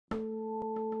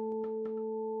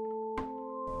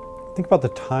Think about the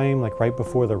time like right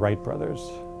before the Wright brothers.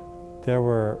 There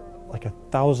were like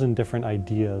 1,000 different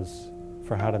ideas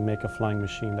for how to make a flying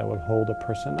machine that would hold a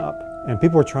person up. And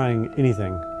people were trying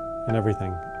anything and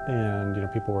everything. And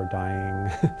people were dying,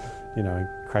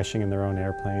 crashing in their own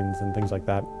airplanes and things like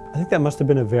that. I think that must have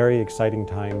been a very exciting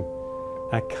time.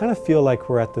 I kind of feel like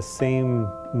we're at the same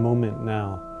moment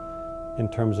now in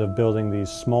terms of building these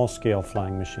small-scale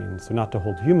flying machines. So not to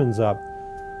hold humans up,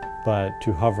 but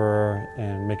to hover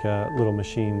and make a little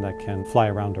machine that can fly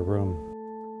around a room.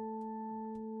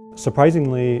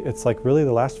 Surprisingly, it's like really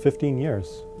the last 15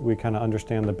 years we kind of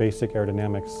understand the basic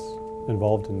aerodynamics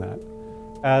involved in that.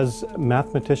 As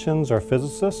mathematicians or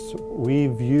physicists, we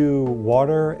view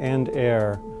water and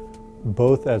air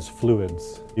both as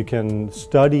fluids. You can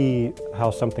study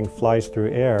how something flies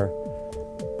through air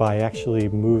by actually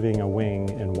moving a wing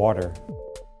in water.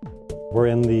 We're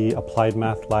in the applied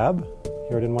math lab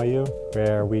here at NYU,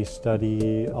 where we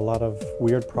study a lot of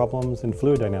weird problems in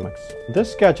fluid dynamics.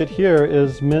 This gadget here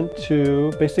is meant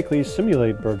to basically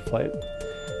simulate bird flight.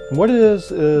 And what it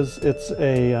is it's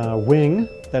a wing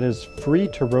that is free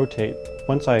to rotate.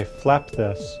 Once I flap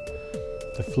this,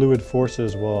 the fluid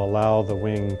forces will allow the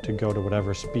wing to go to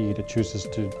whatever speed it chooses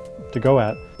to go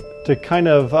at. To kind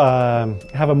of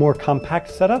have a more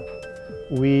compact setup,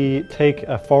 we take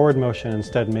a forward motion and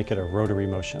instead make it a rotary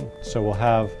motion. So we'll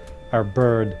have our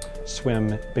bird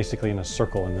swim basically in a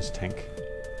circle in this tank.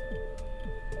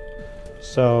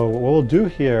 So what we'll do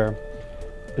here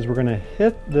is we're going to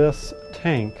hit this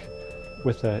tank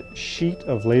with a sheet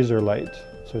of laser light.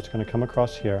 So it's going to come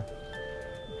across here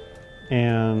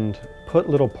and put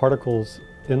little particles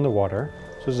in the water.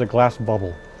 So this is a glass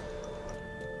bubble.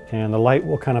 And the light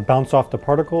will kind of bounce off the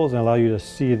particles and allow you to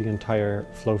see the entire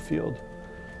flow field.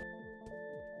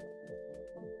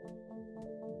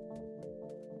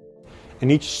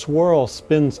 And each swirl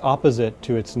spins opposite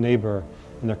to its neighbor,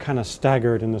 and they're kind of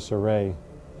staggered in this array.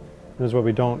 This is what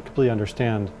we don't completely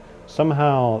understand.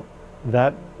 Somehow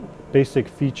that basic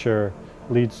feature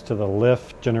leads to the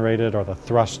lift generated or the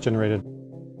thrust generated.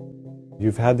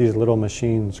 You've had these little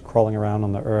machines crawling around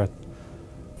on the Earth,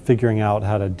 figuring out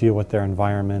how to deal with their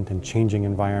environment and changing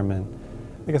environment.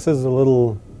 I guess this is a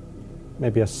little,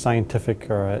 maybe a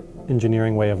scientific or an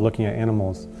engineering way of looking at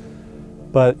animals.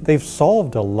 But they've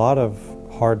solved a lot of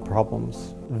hard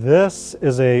problems. This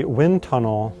is a wind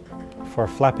tunnel for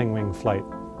flapping wing flight.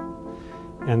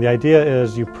 And the idea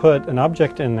is you put an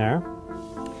object in there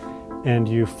and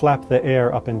you flap the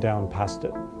air up and down past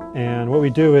it. And what we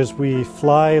do is we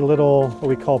fly little, what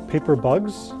we call paper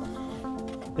bugs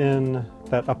in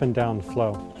that up and down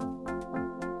flow.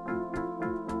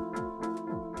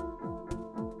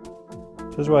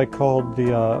 This is what I called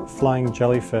the flying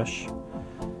jellyfish.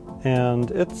 And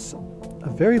it's a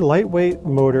very lightweight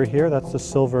motor here. That's the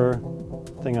silver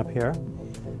thing up here.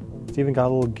 It's even got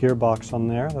a little gearbox on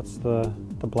there. That's the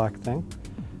black thing.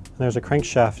 And there's a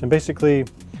crankshaft. And basically,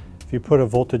 if you put a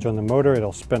voltage on the motor,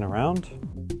 it'll spin around.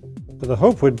 But the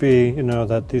hope would be,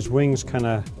 that these wings kind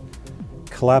of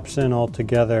collapse in all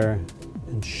together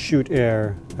and shoot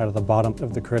air out of the bottom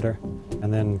of the critter.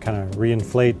 And then kind of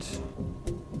reinflate,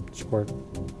 squirt,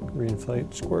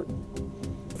 reinflate, squirt.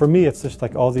 For me, it's just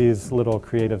like all these little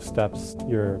creative steps.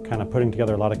 You're kind of putting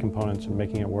together a lot of components and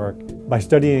making it work. By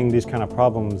studying these kind of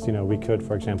problems, we could,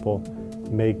 for example,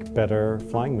 make better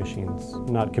flying machines.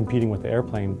 Not competing with the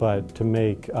airplane, but to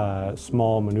make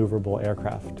small maneuverable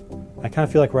aircraft. I kind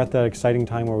of feel like we're at that exciting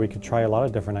time where we could try a lot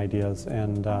of different ideas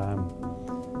and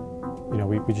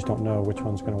we just don't know which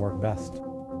one's going to work best.